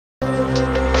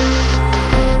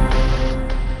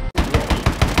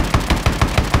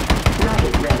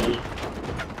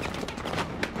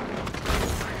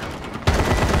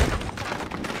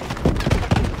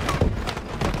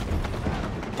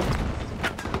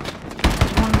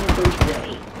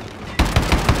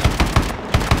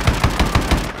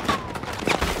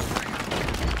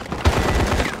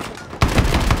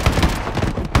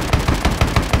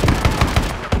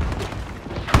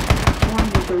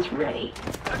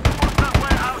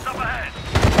warehouse up ahead.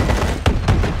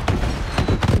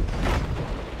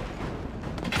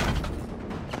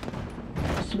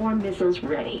 Swarm missiles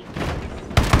ready.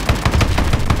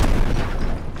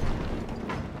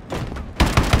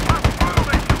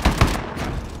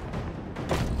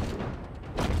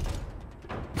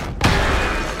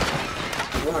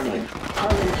 Warning.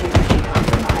 Hull integrity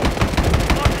compromised.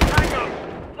 Lock the tango!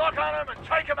 Lock on him and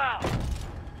take him out!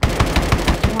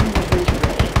 Swarm missiles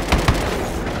ready.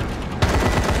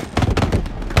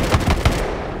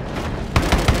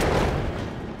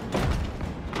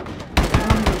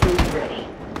 Swarm missiles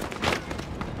ready.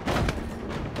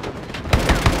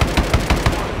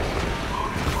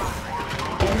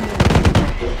 Enemy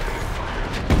detected.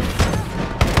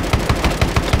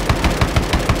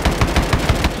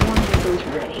 Swarm missiles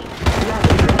ready.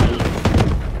 Rocket ready.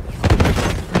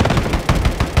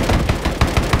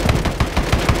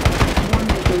 Swarm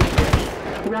missiles ready.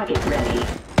 Rocket ready.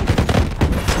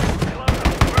 Hello,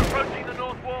 we're approaching the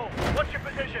north wall. What's your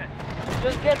position?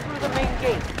 Just get through the main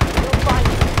gate. You'll find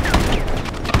it.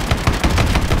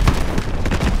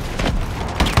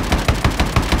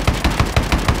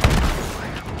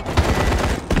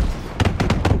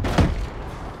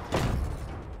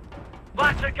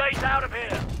 Blast the gate out of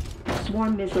here!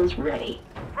 Swarm missiles ready.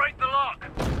 Break the lock!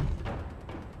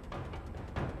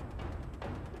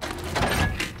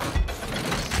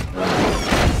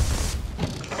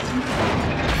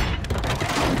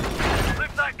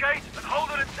 Lift that gate and hold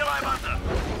it until I'm under.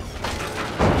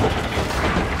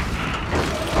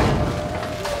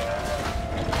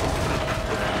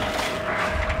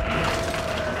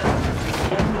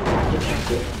 Enemy not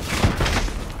detected.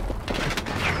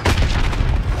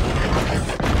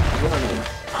 Warning.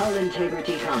 Hull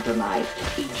integrity compromised.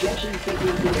 Ejection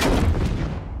sequence imminent.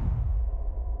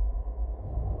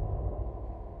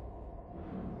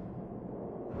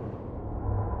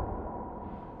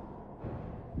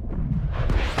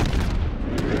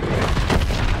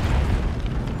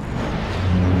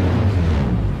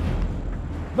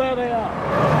 There they are.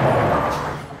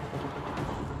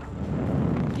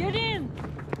 Get in!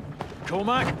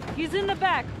 Cormac? He's in the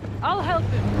back. I'll help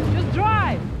him. Just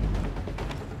drive!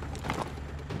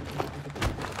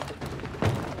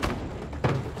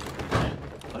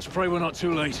 Let's pray we're not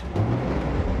too late.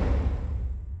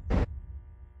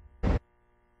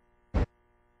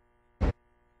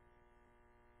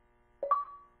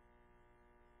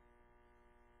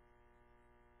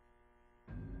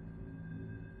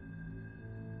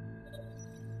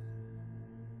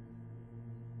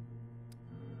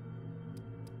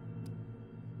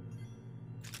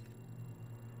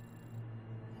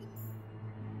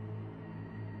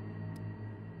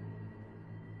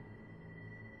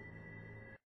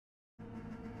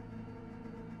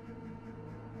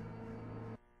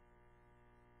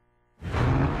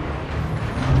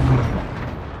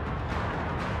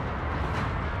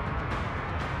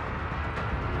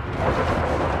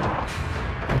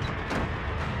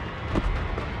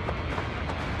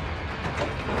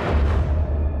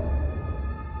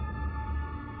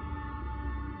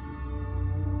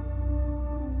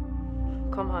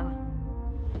 Come on.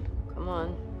 Come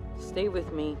on. Stay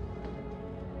with me.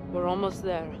 We're almost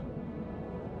there.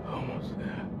 Almost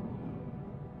there.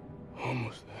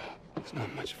 Almost there. It's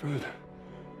not much further.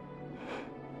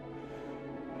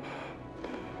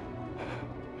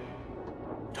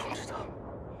 Don't stop.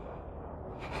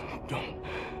 Don't.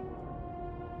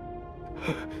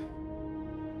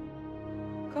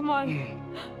 Come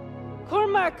on.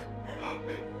 Cormac!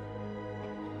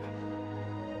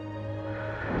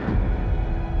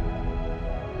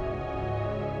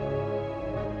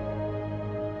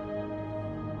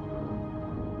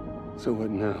 So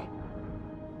what now?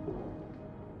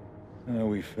 Now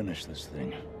we finish this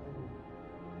thing.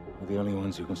 We're the only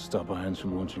ones who can stop our hands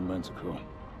from launching Manticore.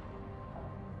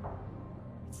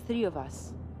 It's 3 of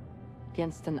us.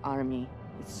 Against an army.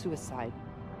 It's suicide.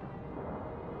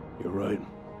 You're right.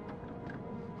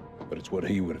 But it's what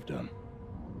he would have done.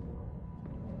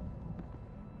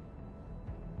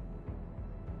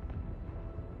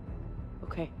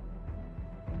 Okay.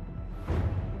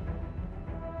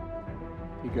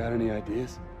 You got any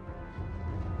ideas?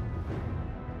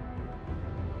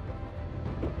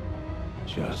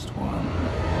 Just one.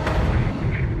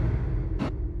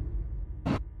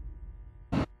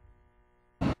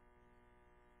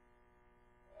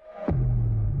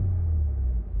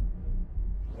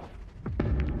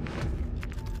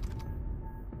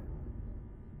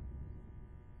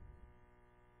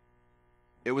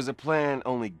 It was a plan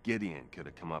only Gideon could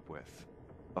have come up with.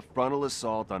 A frontal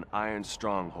assault on Iron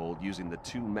Stronghold using the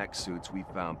 2 mech suits we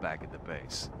found back at the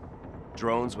base.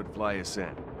 Drones would fly us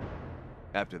in.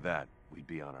 After that, we'd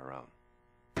be on our own.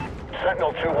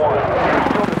 Sentinel 2-1, we're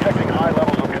still detecting high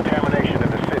levels of contamination in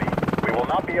the city. We will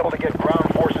not be able to get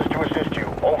ground forces to assist you.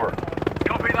 Over.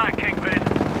 Copy that, Kingpin.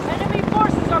 Enemy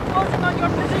forces are closing on your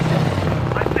position.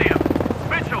 I see him.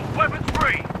 Mitchell, weapons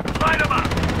free. Light him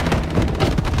up.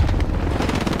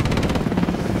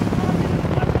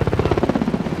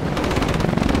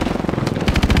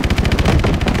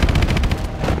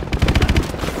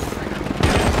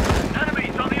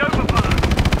 Enemies on the overpass.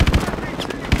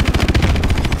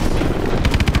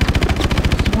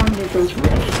 Swarm missiles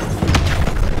ready.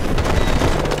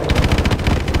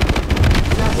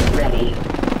 Rocket ready.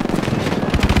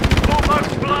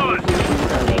 Almost blowers.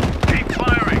 Reloading. Keep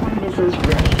firing. Swarm missiles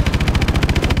ready.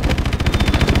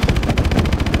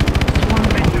 Swarm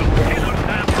Mitchell, missiles get ready. those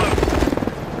hands loose.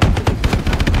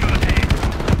 Good hit.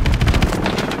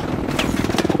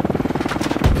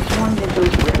 Swarm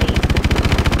missiles ready.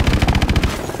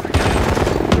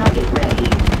 Rocket ready.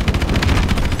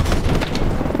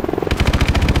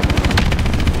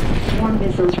 Swarm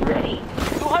missiles ready.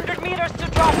 200 meters to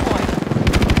drop point.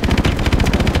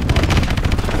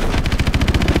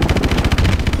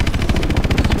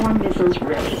 Swarm missiles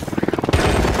ready.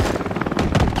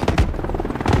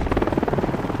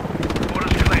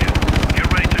 Order's clear.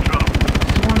 Get ready to drop.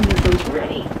 Swarm missiles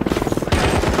ready.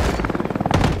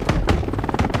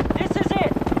 This is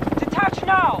it. Detach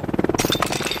now.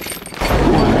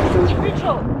 Swarm missiles ready.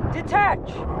 Mitchell, detach.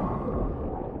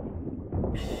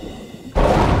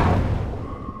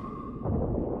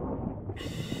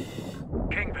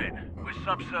 Kingpin, we're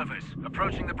subsurface.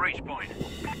 Approaching the breach point.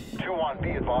 2-1,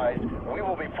 be advised. We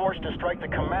will be forced to strike the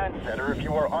command center if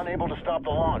you are unable to stop the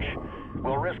launch.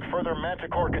 We'll risk further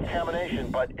Manticore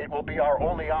contamination, but it will be our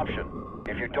only option.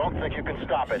 If you don't think you can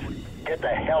stop it, get the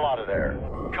hell out of there.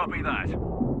 Copy that.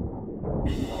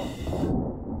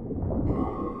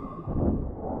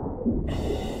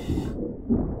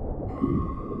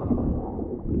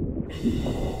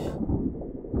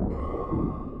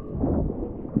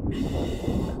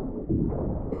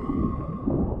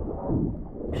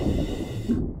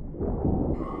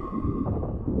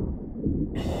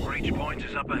 Breach point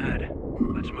is up ahead.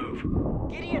 Let's move.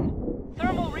 Gideon,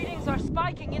 thermal readings are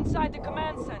spiking inside the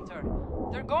command center.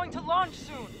 They're going to launch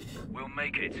soon. We'll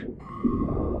make it.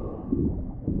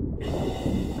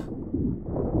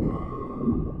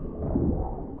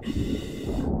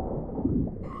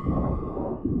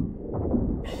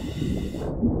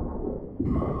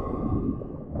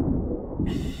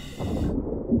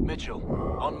 Mitchell,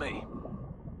 on me.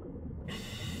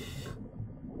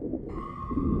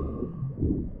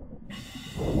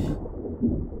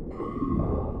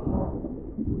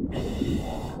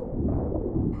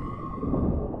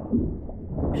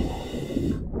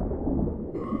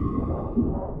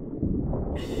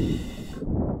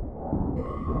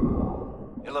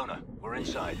 Ilona, we're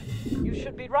inside. You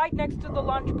should be right next to the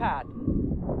launch pad.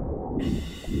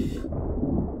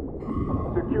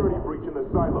 Security breach in the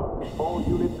silo. All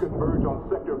units converge on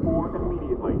Sector 4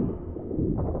 immediately.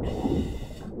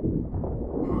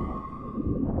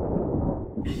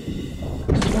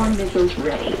 Swarm missiles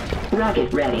ready.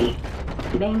 Rocket ready.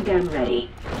 Main gun ready.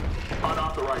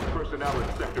 Unauthorized personnel in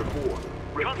Sector 4.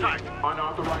 Repeat, Contact.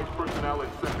 unauthorized personnel in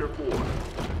Sector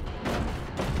 4.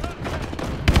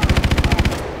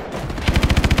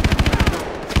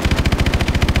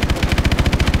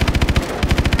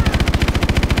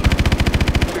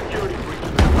 Security breach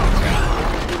in the silo.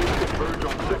 All units converge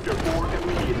on Sector 4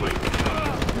 immediately.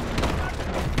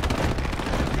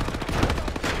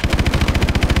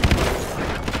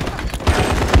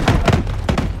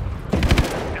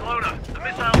 Ilona, the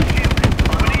missile's shielded.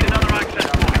 We need another access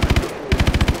point.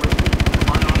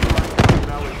 Unauthorized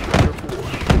personnel in Sector 4.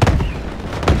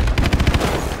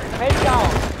 Head down.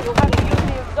 You'll have to use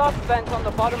the exhaust vent on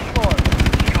the bottom floor.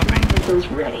 Copy. Missiles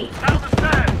ready. Down the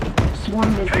stairs.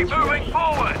 Swarm Keep missiles moving ready.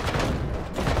 forward.